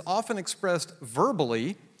is often expressed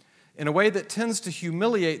verbally in a way that tends to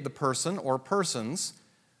humiliate the person or persons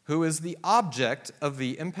who is the object of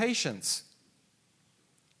the impatience.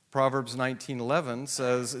 Proverbs 19:11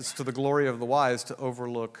 says, "It's to the glory of the wise to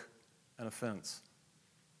overlook an offense."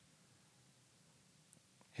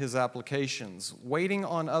 His applications: waiting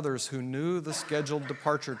on others who knew the scheduled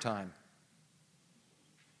departure time,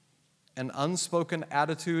 an unspoken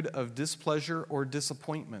attitude of displeasure or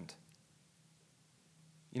disappointment.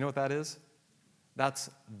 You know what that is? That's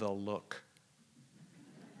the look,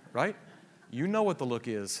 right? You know what the look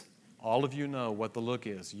is. All of you know what the look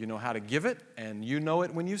is. You know how to give it, and you know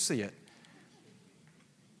it when you see it.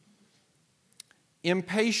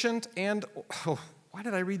 Impatient and, why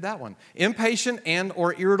did I read that one? Impatient and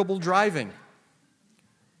or irritable driving.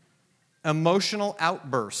 Emotional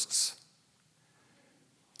outbursts.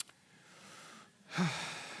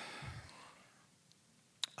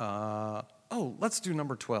 Let's do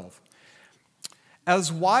number 12.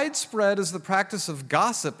 As widespread as the practice of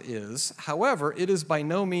gossip is, however, it is by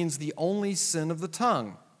no means the only sin of the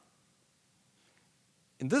tongue.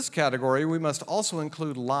 In this category, we must also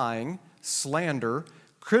include lying, slander,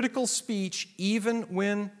 critical speech even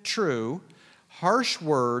when true, harsh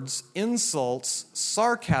words, insults,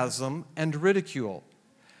 sarcasm, and ridicule.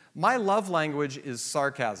 My love language is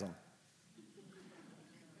sarcasm.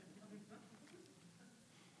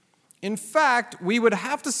 In fact, we would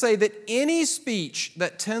have to say that any speech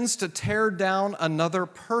that tends to tear down another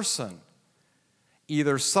person,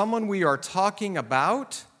 either someone we are talking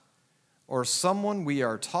about or someone we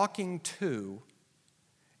are talking to,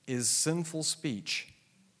 is sinful speech.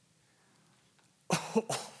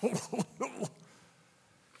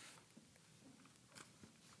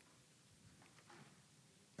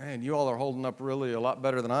 Man, you all are holding up really a lot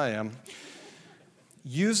better than I am.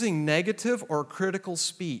 Using negative or critical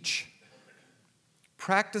speech,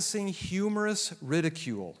 practicing humorous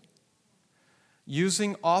ridicule,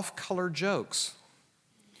 using off-color jokes,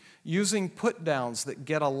 using put-downs that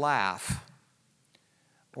get a laugh,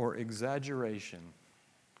 or exaggeration.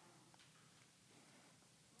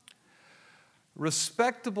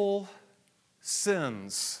 Respectable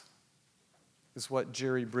sins is what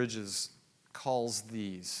Jerry Bridges calls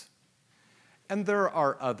these. And there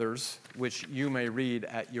are others which you may read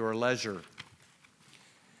at your leisure.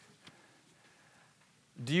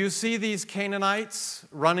 Do you see these Canaanites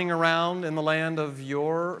running around in the land of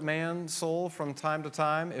your Mansoul from time to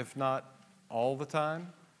time, if not all the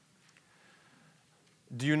time?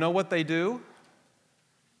 Do you know what they do?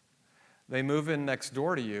 They move in next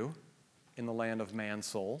door to you in the land of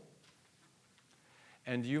Mansoul,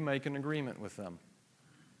 and you make an agreement with them.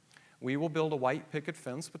 We will build a white picket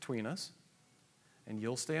fence between us, and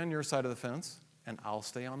you'll stay on your side of the fence, and I'll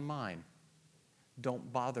stay on mine.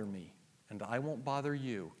 Don't bother me, and I won't bother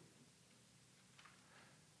you.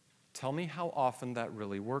 Tell me how often that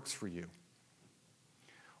really works for you.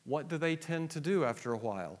 What do they tend to do after a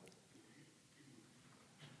while?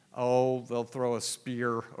 Oh, they'll throw a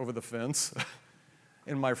spear over the fence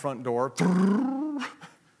in my front door.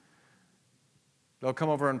 They'll come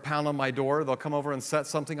over and pound on my door. They'll come over and set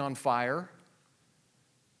something on fire.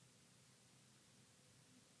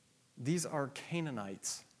 These are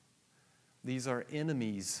Canaanites. These are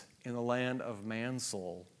enemies in the land of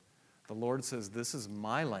Mansoul. The Lord says, this is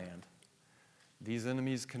my land. These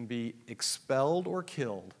enemies can be expelled or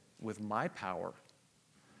killed with my power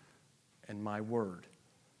and my word.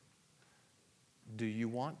 Do you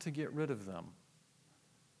want to get rid of them?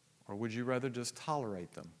 Or would you rather just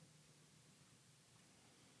tolerate them?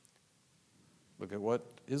 Look at what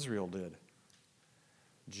Israel did.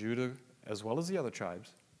 Judah, as well as the other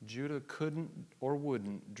tribes, Judah couldn't or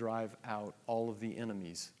wouldn't drive out all of the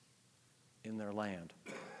enemies in their land.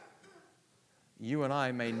 You and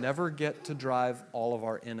I may never get to drive all of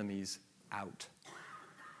our enemies out.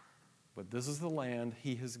 but this is the land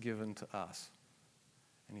he has given to us.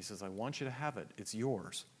 And he says, I want you to have it. It's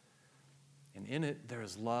yours. And in it, there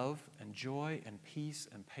is love and joy and peace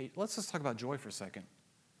and patience. Let's just talk about joy for a second.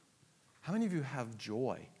 How many of you have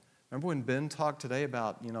joy? Remember when Ben talked today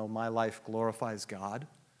about, my life glorifies God?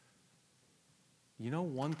 You know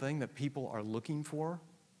one thing that people are looking for?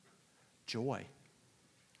 Joy.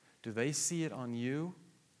 Do they see it on you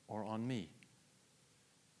or on me?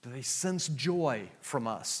 Do they sense joy from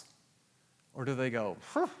us? Or do they go,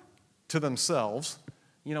 to themselves,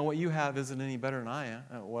 what you have isn't any better than I am,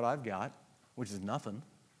 what I've got, which is nothing.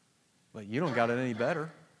 But you don't got it any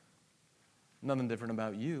better. Nothing different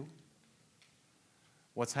about you.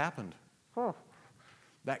 What's happened?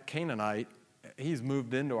 That Canaanite, he's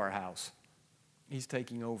moved into our house. He's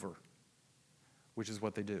taking over, which is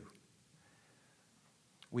what they do.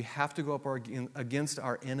 We have to go up against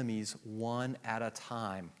our enemies one at a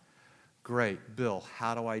time. Great, Bill,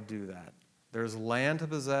 how do I do that? There's land to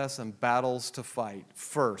possess and battles to fight.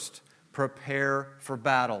 First, prepare for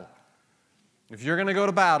battle. If you're going to go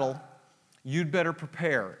to battle, you'd better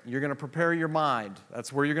prepare. You're going to prepare your mind.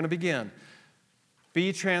 That's where you're going to begin.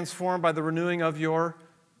 Be transformed by the renewing of your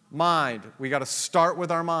mind. We got to start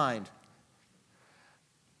with our mind.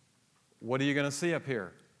 What are you going to see up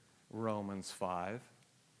here? Romans 5,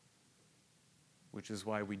 which is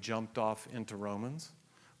why we jumped off into Romans.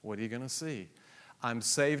 What are you going to see? I'm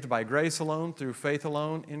saved by grace alone, through faith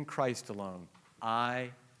alone, in Christ alone.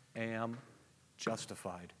 I am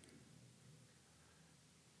justified.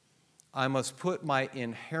 I must put my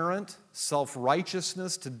inherent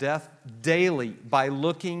self-righteousness to death daily by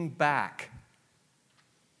looking back.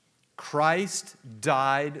 Christ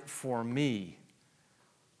died for me.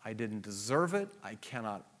 I didn't deserve it. I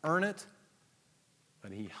cannot earn it.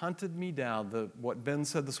 But he hunted me down. What Ben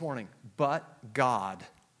said this morning, but God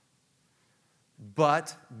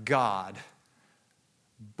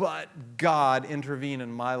intervened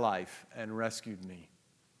in my life and rescued me.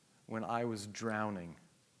 When I was drowning,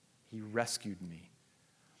 he rescued me.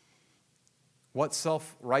 What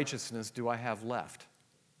self-righteousness do I have left?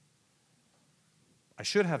 I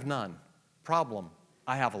should have none. Problem,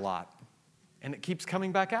 I have a lot. And it keeps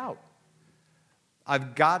coming back out.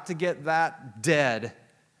 I've got to get that dead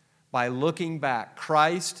by looking back.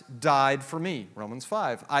 Christ died for me, Romans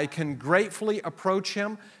 5. I can gratefully approach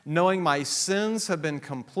him knowing my sins have been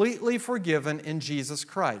completely forgiven in Jesus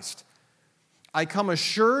Christ. I come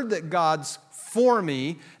assured that God's for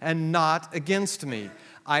me and not against me.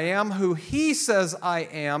 I am who he says I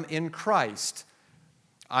am in Christ.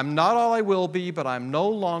 I'm not all I will be, but I'm no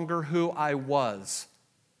longer who I was.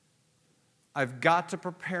 I've got to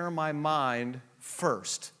prepare my mind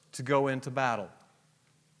first to go into battle.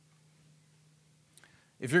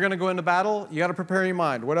 If you're going to go into battle, you got to prepare your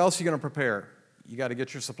mind. What else are you going to prepare? You got to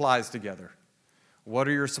get your supplies together. What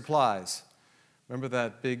are your supplies? Remember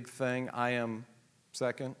that big thing, I am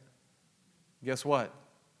second? Guess what?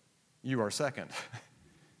 You are second.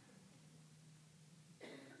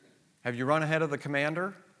 Have you run ahead of the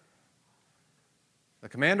commander? The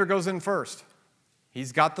commander goes in first.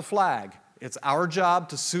 He's got the flag. It's our job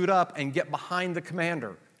to suit up and get behind the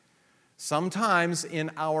commander. Sometimes in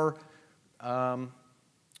our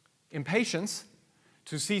impatience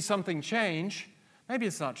to see something change, maybe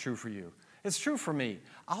it's not true for you. It's true for me.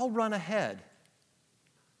 I'll run ahead.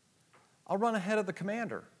 I'll run ahead of the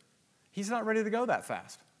commander. He's not ready to go that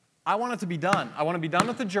fast. I want it to be done. I want to be done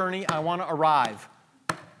with the journey. I want to arrive.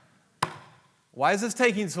 Why is this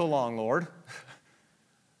taking so long, Lord?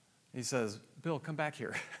 He says, Bill, come back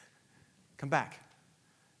here. Come back.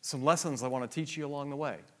 Some lessons I want to teach you along the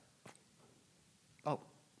way. Oh,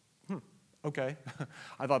 okay.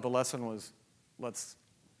 I thought the lesson was, let's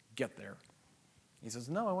get there. He says,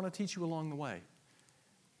 no, I want to teach you along the way.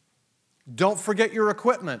 Don't forget your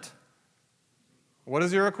equipment. What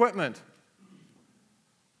is your equipment?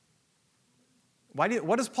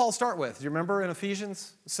 What does Paul start with? Do you remember in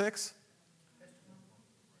Ephesians 6?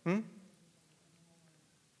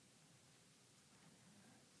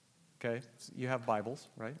 Okay, so you have Bibles,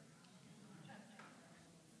 right?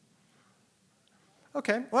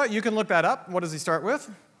 Okay, well, you can look that up. What does he start with?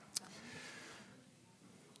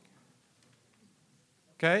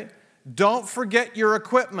 Okay, don't forget your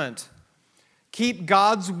equipment. Keep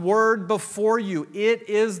God's word before you. It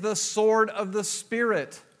is the sword of the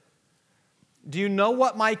Spirit. Do you know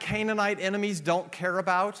what my Canaanite enemies don't care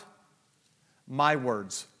about? My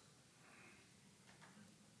words.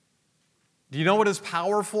 Do you know what is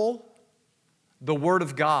powerful? The Word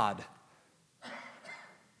of God.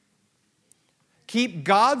 Keep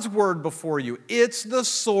God's word before you. It's the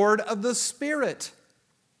sword of the Spirit.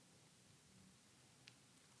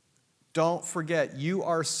 Don't forget, you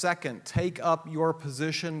are second. Take up your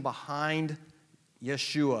position behind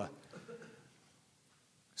Yeshua.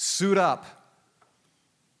 Suit up.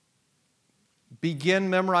 Begin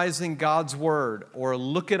memorizing God's word, or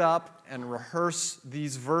look it up and rehearse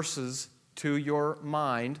these verses to your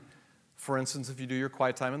mind. For instance, if you do your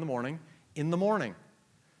quiet time in the morning.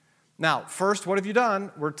 Now, first, what have you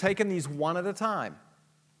done? We're taking these one at a time.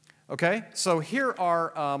 Okay? So here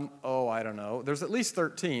are, I don't know. There's at least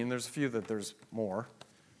 13. There's a few that there's more.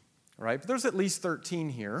 Right? But there's at least 13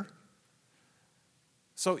 here.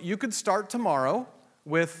 So you could start tomorrow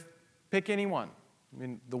with, pick any one. I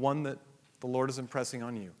mean, the one that the Lord is impressing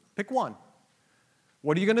on you. Pick one.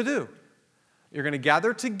 What are you going to do? You're going to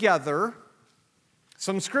gather together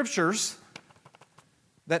some scriptures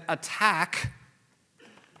that attack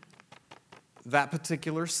that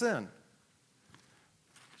particular sin.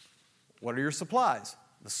 What are your supplies?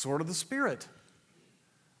 The sword of the Spirit.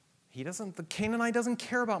 The Canaanite doesn't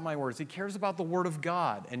care about my words. He cares about the word of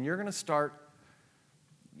God. And you're going to start,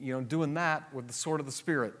 doing that with the sword of the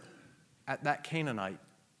Spirit at that Canaanite.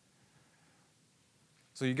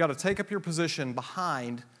 So you've got to take up your position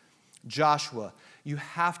behind Joshua. You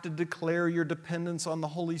have to declare your dependence on the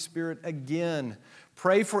Holy Spirit again.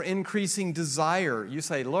 Pray for increasing desire. You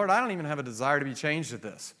say, Lord, I don't even have a desire to be changed at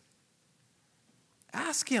this.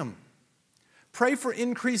 Ask Him. Pray for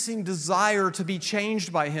increasing desire to be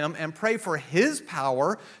changed by Him, and pray for His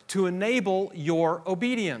power to enable your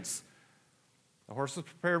obedience. The horse is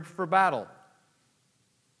prepared for battle,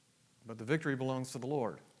 but the victory belongs to the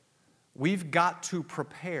Lord. We've got to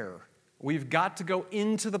prepare. We've got to go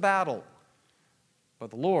into the battle, but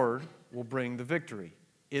the Lord will bring the victory.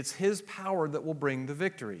 It's His power that will bring the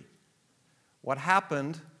victory. What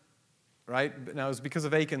happened, right? Now, it's because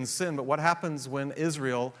of Achan's sin, but what happens when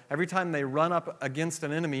Israel, every time they run up against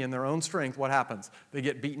an enemy in their own strength, what happens? They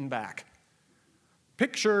get beaten back.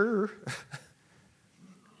 Picture.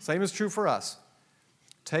 Same is true for us.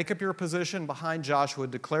 Take up your position behind Joshua,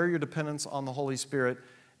 declare your dependence on the Holy Spirit.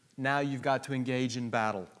 Now you've got to engage in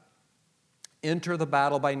battle. Enter the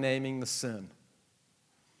battle by naming the sin.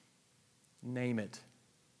 Name it.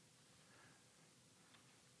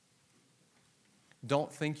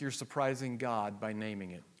 Don't think you're surprising God by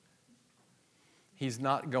naming it. He's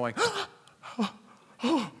not going,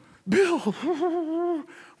 Bill,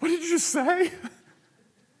 what did you just say?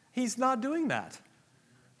 He's not doing that.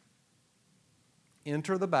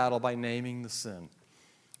 Enter the battle by naming the sin.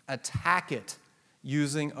 Attack it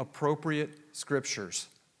using appropriate scriptures.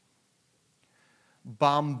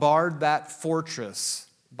 Bombard that fortress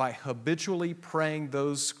by habitually praying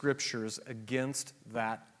those scriptures against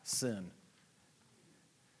that sin.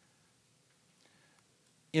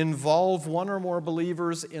 Involve one or more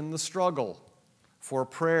believers in the struggle for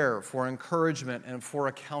prayer, for encouragement, and for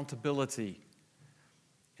accountability.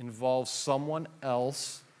 Involve someone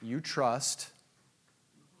else you trust,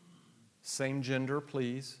 same gender,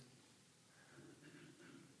 please,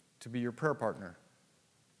 to be your prayer partner.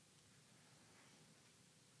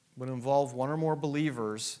 But involve one or more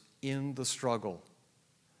believers in the struggle.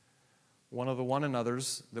 One of the one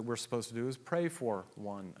another's that we're supposed to do is pray for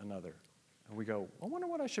one another. And we go, I wonder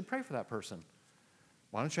what I should pray for that person.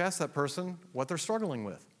 Why don't you ask that person what they're struggling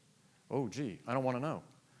with? Oh, gee, I don't want to know.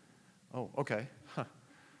 Oh, okay.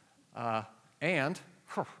 Huh.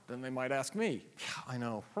 Then they might ask me. Yeah, I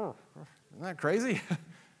know. Isn't that crazy?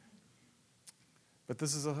 But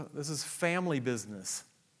this is family business.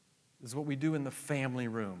 This is what we do in the family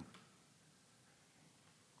room.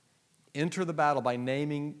 Enter the battle by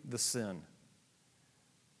naming the sin.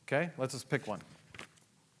 Okay, let's just pick one.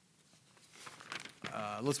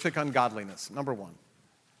 Let's pick ungodliness, number one.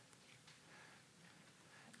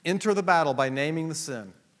 Enter the battle by naming the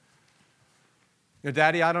sin.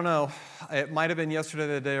 Daddy, I don't know. It might have been yesterday or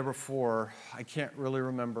the day before. I can't really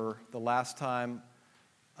remember the last time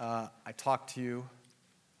I talked to you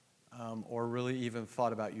or really even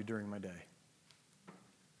thought about you during my day.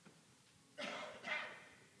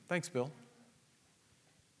 Thanks, Bill.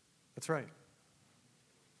 That's right.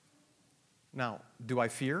 Now, do I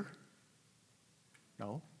fear?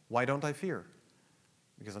 No. Why don't I fear?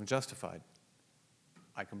 Because I'm justified.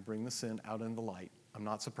 I can bring the sin out in the light. I'm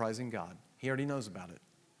not surprising God. He already knows about it.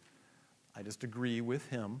 I just agree with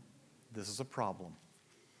him. This is a problem.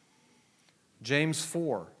 James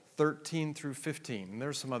 4, 13 through 15. And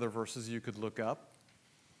there's some other verses you could look up.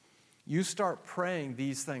 You start praying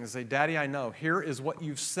these things. Say, Daddy, I know. Here is what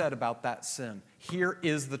you've said about that sin. Here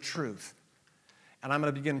is the truth. And I'm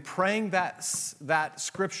going to begin praying that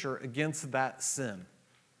scripture against that sin.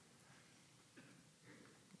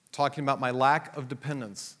 Talking about my lack of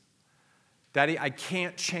dependence. Daddy, I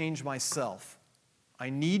can't change myself. I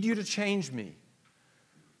need you to change me.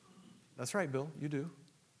 That's right, Bill, you do.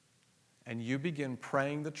 And you begin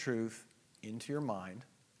praying the truth into your mind.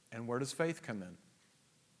 And where does faith come in?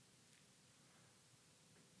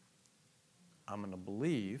 I'm going to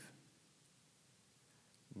believe,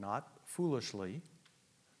 not foolishly,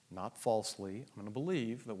 not falsely. I'm going to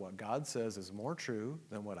believe that what God says is more true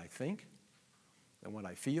than what I think, than what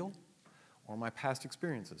I feel, or my past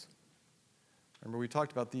experiences. Remember, we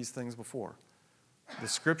talked about these things before. The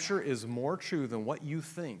Scripture is more true than what you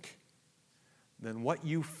think, than what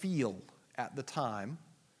you feel at the time,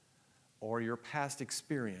 or your past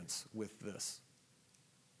experience with this,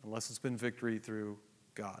 unless it's been victory through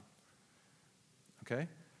God. Okay?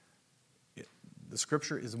 The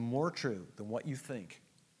Scripture is more true than what you think,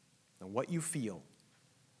 than what you feel,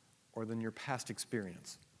 or than your past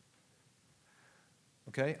experience.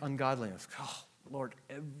 Okay? Ungodliness. Oh, Lord,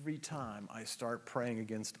 every time I start praying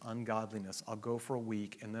against ungodliness, I'll go for a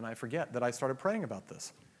week, and then I forget that I started praying about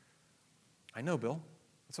this. I know, Bill.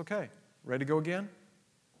 It's okay. Ready to go again?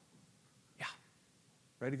 Yeah.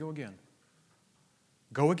 Ready to go again.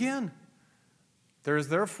 Go again. There is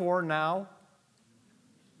therefore now...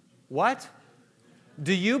 What?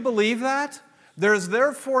 Do you believe that? There is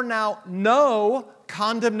therefore now no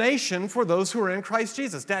condemnation for those who are in Christ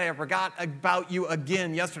Jesus. Daddy, I forgot about you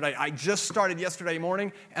again yesterday. I just started yesterday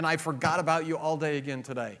morning, and I forgot about you all day again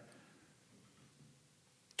today.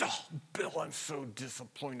 Oh, Bill, I'm so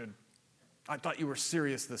disappointed. I thought you were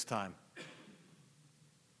serious this time.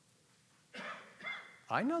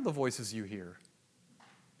 I know the voices you hear.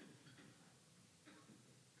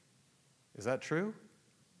 Is that true?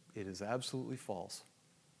 It is absolutely false.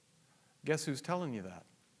 Guess who's telling you that?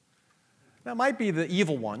 Now, it might be the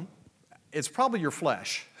evil one. It's probably your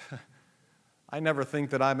flesh. I never think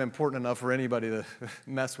that I'm important enough for anybody to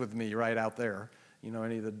mess with me right out there,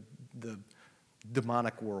 any of the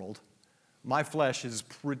demonic world. My flesh is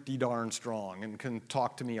pretty darn strong and can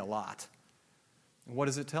talk to me a lot. And what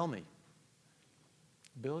does it tell me?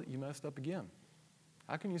 Bill, you messed up again.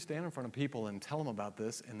 How can you stand in front of people and tell them about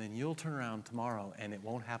this, and then you'll turn around tomorrow and it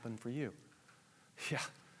won't happen for you? Yeah.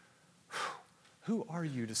 Who are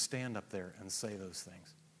you to stand up there and say those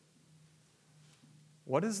things?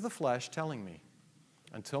 What is the flesh telling me?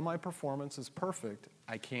 Until my performance is perfect,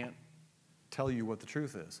 I can't tell you what the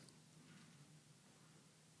truth is.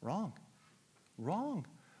 Wrong. Wrong.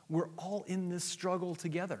 We're all in this struggle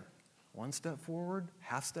together. One step forward,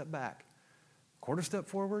 half step back. Quarter step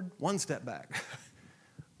forward, one step back.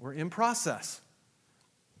 We're in process.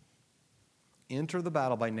 Enter the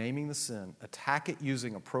battle by naming the sin. Attack it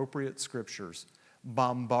using appropriate scriptures.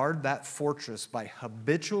 Bombard that fortress by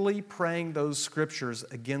habitually praying those scriptures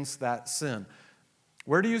against that sin.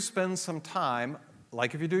 Where do you spend some time?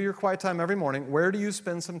 Like if you do your quiet time every morning, where do you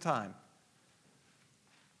spend some time?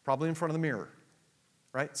 Probably in front of the mirror,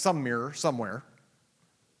 right? Some mirror somewhere.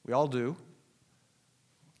 We all do.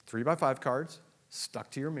 3x5 cards stuck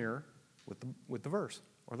to your mirror with the verse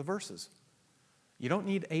or the verses. You don't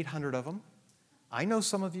need 800 of them. I know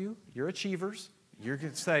some of you, you're achievers. You're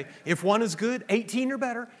going to say, if one is good, 18 or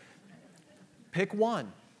better. Pick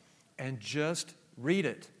one and just read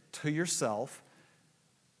it to yourself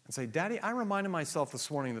and say, Daddy, I reminded myself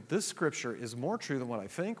this morning that this scripture is more true than what I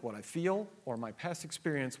think, what I feel, or my past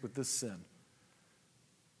experience with this sin.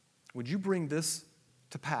 Would you bring this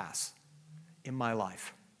to pass in my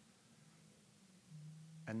life?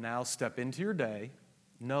 And now step into your day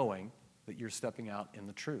knowing that you're stepping out in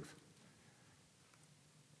the truth.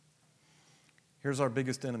 Here's our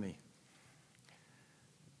biggest enemy.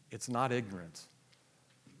 It's not ignorance.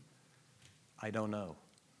 I don't know.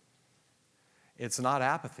 It's not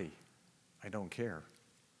apathy. I don't care.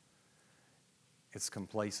 It's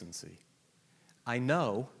complacency. I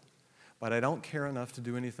know, but I don't care enough to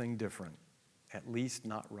do anything different, at least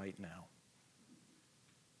not right now.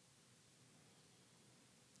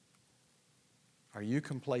 Are you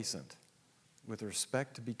complacent with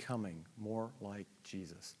respect to becoming more like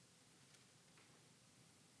Jesus?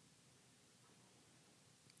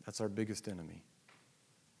 That's our biggest enemy.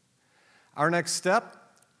 Our next step,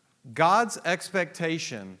 God's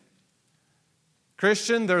expectation.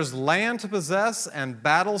 Christian, there's land to possess and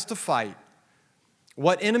battles to fight.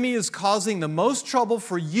 What enemy is causing the most trouble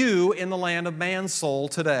for you in the land of man's soul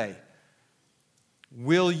today?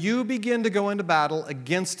 Will you begin to go into battle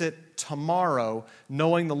against it tomorrow,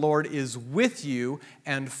 knowing the Lord is with you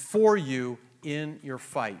and for you in your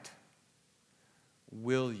fight?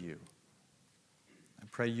 Will you? I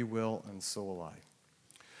pray you will, and so will I.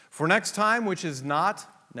 For next time, which is not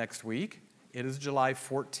next week, it is July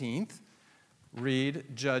 14th.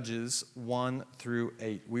 read Judges 1 through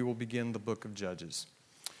 8. We will begin the book of Judges.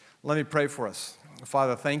 Let me pray for us.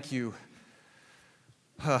 Father, thank you.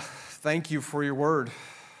 Thank you for your word.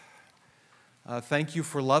 Thank you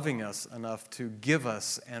for loving us enough to give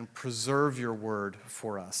us and preserve your word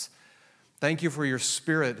for us. Thank you for your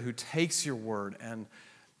Spirit who takes your word and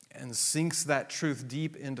sinks that truth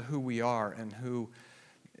deep into who we are, and who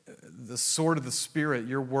the sword of the Spirit,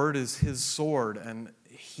 your word is his sword, and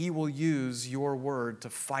he will use your word to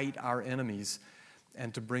fight our enemies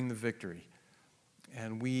and to bring the victory.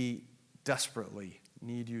 And we desperately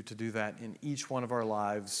need you to do that in each one of our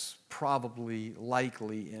lives, probably,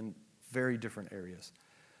 likely, in very different areas.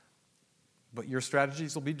 But your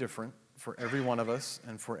strategies will be different for every one of us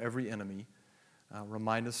and for every enemy.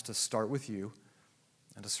 Remind us to start with you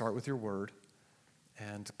and to start with your word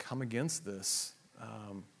and to come against this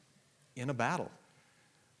in a battle,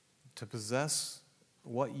 to possess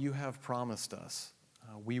what you have promised us.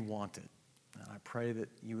 We want it. And I pray that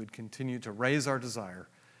you would continue to raise our desire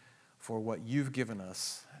for what you've given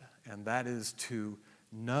us, and that is to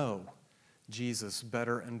know Jesus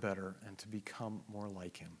better and better and to become more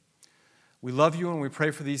like him. We love you and we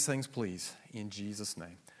pray for these things, please. In Jesus'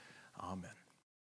 name, amen.